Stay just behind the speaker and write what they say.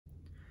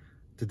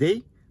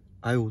Today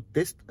I will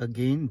test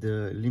again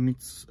the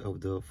limits of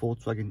the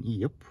Volkswagen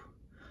E-Up.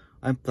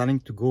 I'm planning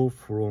to go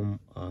from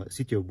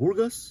city of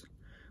Burgas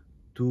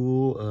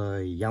to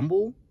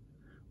Yambol,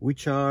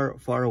 which are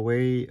far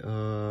away,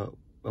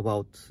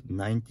 about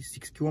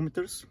 96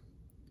 kilometers.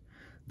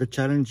 The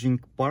challenging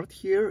part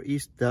here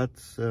is that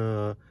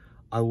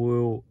I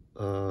will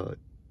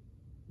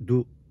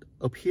do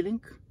uphilling,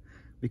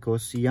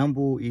 because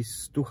Yambol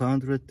is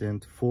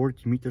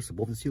 240 meters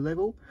above the sea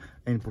level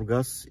and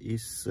Burgas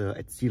is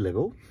at sea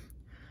level.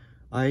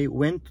 I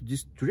went to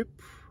this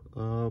trip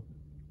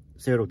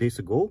several days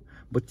ago,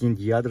 but in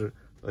the other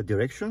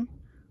direction,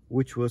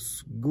 which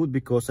was good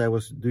because I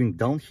was doing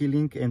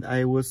downhilling and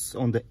I was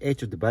on the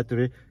edge of the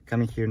battery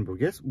coming here in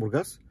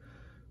Burgas.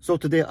 So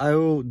today I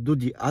will do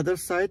the other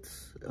side,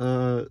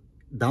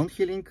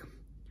 downhilling.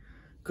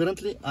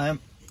 Currently I am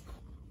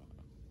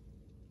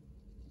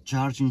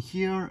charging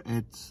here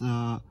at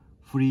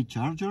free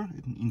charger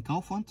in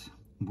Kaufland,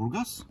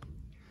 Burgas.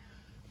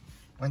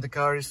 When the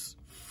car is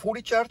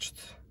fully charged,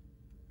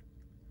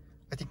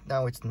 I think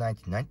now it's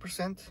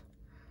 99%,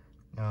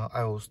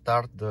 I will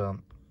start the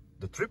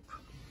trip.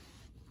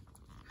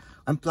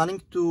 I'm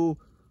planning to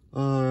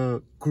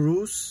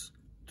cruise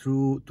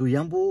to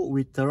Yambol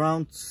with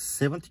around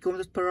 70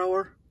 kilometers per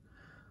hour,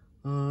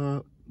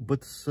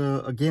 but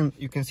again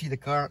you can see the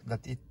car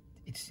that it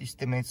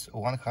estimates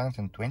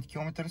 120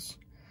 kilometers,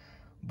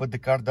 but the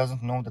car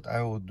doesn't know that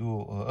I will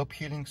do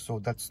uphilling, so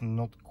that's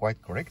not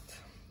quite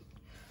correct.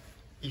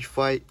 If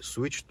I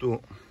switch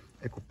to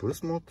Eco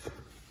Plus mode,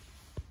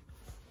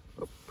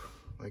 up,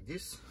 like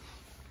this,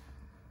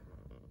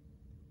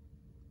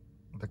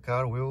 the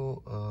car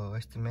will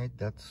estimate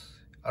that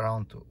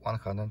around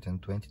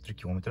 123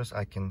 kilometers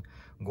I can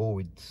go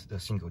with the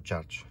single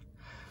charge.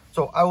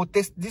 So I will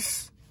test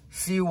this,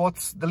 see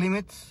what's the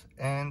limit,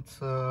 and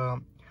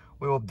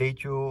we'll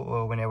update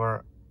you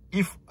whenever,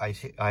 if I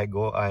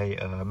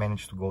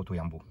manage to go to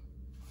Yambol.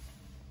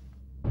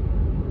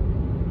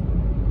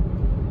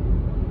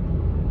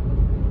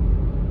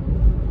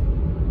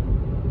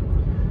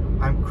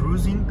 I'm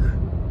cruising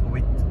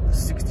with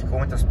 60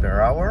 kilometers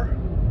per hour.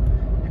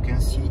 You can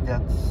see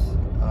that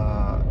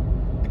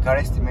the car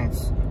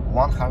estimates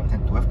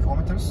 112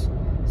 kilometers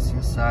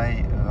since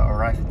I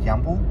arrived at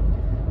Yambol.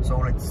 So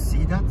let's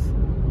see that.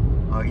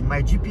 In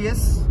my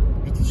GPS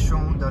it is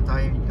shown that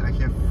I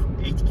have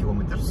 80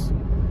 kilometers.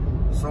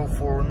 So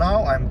for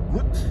now I'm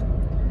good,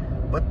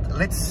 but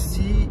let's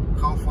see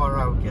how far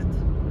I'll get.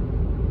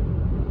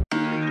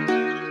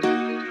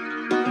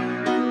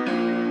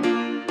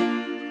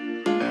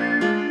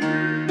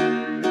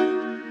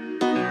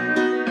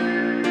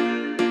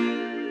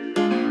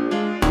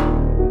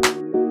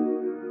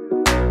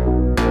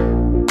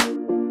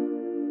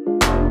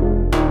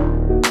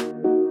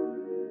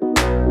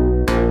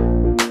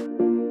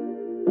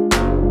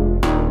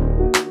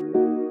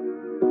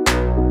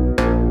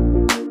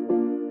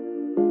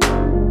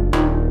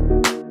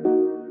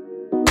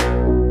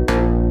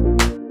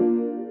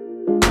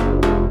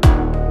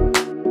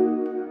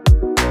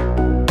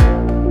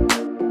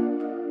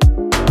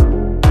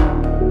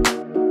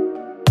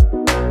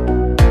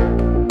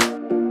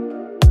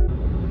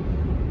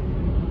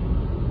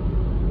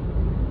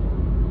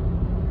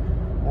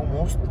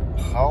 Almost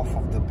half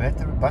of the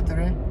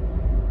battery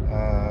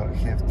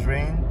have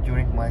drained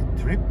during my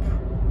trip.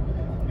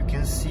 You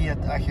can see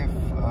that I have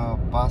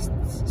passed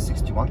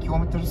 61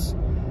 kilometers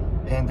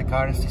and the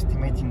car is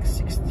estimating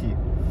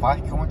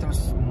 65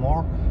 kilometers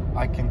more.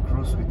 I can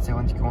cruise with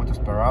 70 kilometers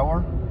per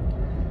hour.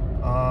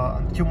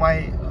 Until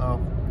my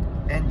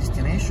end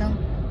destination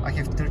I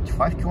have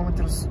 35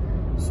 kilometers,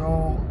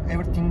 so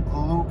everything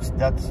looks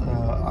that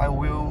I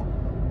will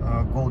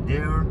go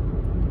there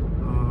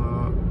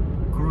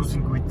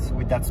cruising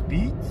with that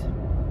speed.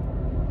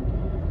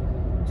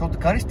 So the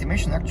car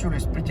estimation actually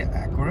is pretty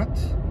accurate,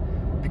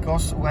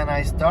 because when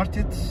I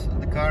started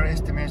the car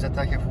estimates that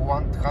I have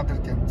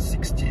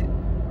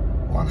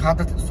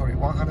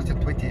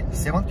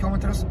 127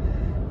 kilometers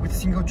with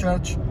single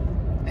charge,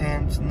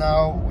 and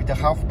now with a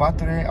half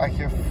battery I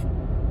have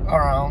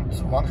around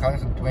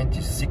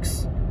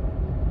 126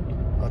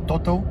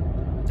 total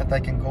that I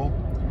can go.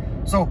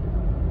 So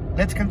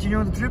let's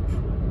continue the trip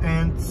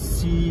and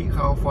see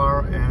how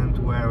far and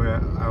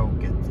where I'll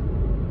get.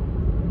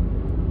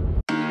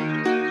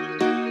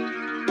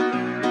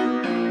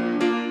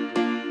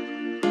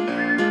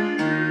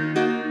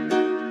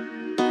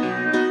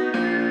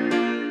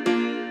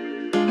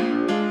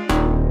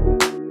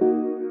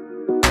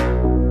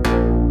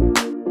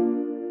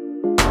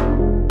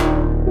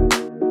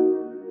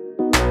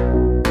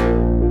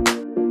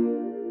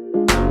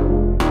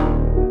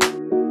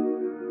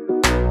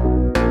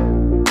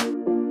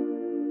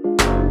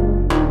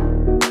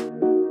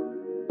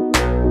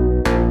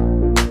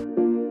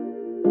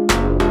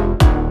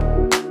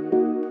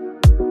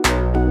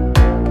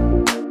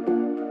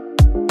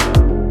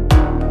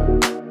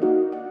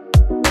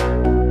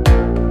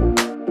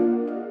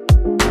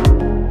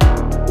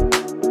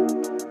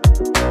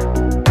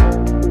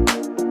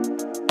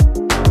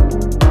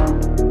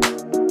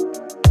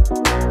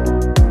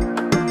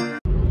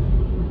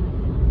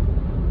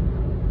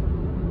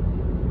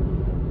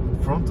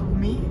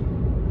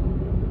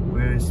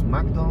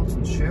 McDonald's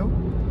in Shell.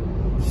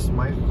 This is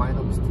my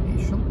final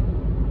destination.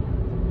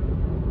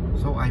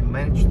 So I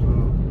managed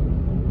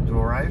to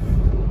arrive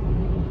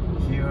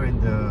here in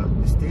the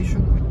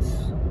station with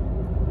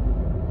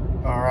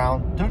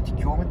around 30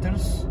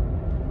 kilometers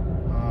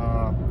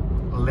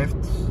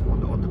left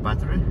on the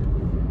battery.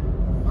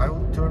 I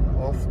will turn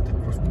off the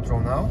cruise control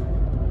now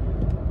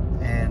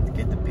and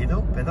get the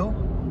pedal.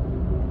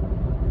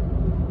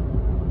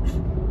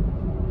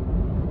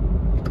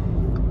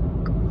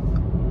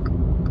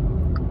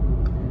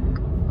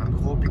 I'm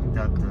hoping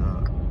that the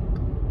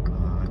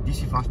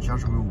DC fast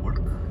charger will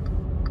work,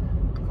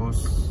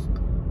 because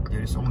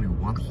there is only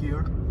one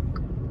here,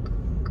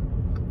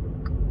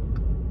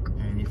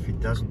 and if it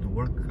doesn't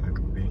work, I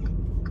will be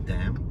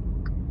damned.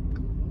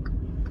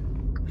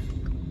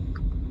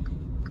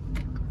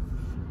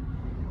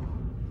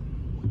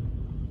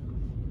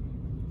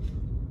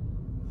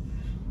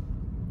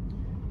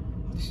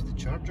 This is the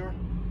charger.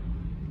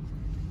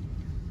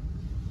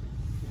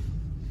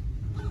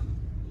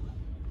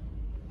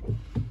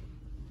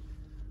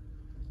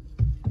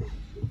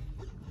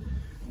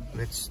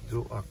 Let's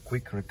do a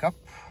quick recap.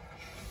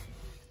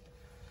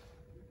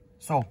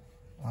 So,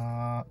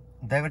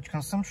 the average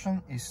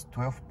consumption is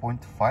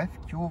 12.5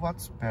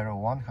 kilowatts per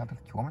 100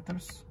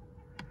 kilometers.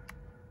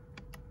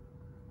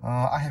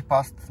 I have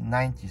passed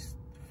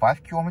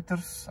 95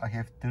 kilometers. I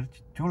have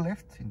 32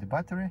 left in the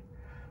battery,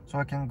 so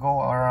I can go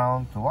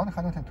around to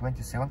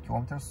 127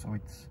 kilometers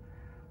with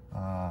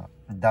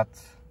that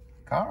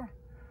car,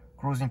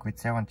 cruising with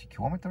 70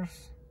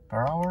 kilometers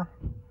per hour.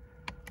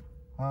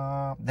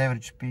 The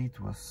average speed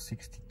was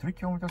 63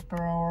 kilometers per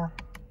hour.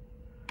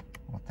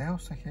 What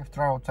else I have?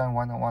 Travel time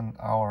 1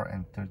 hour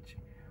and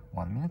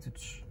 31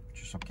 minutes,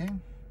 which is okay.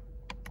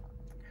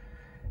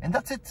 And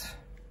that's it.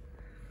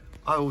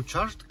 I will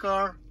charge the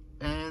car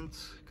and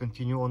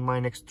continue on my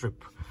next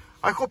trip.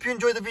 I hope you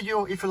enjoyed the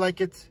video. If you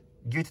like it,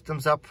 give it a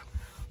thumbs up.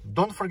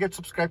 Don't forget to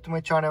subscribe to my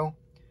channel.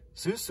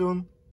 See you soon.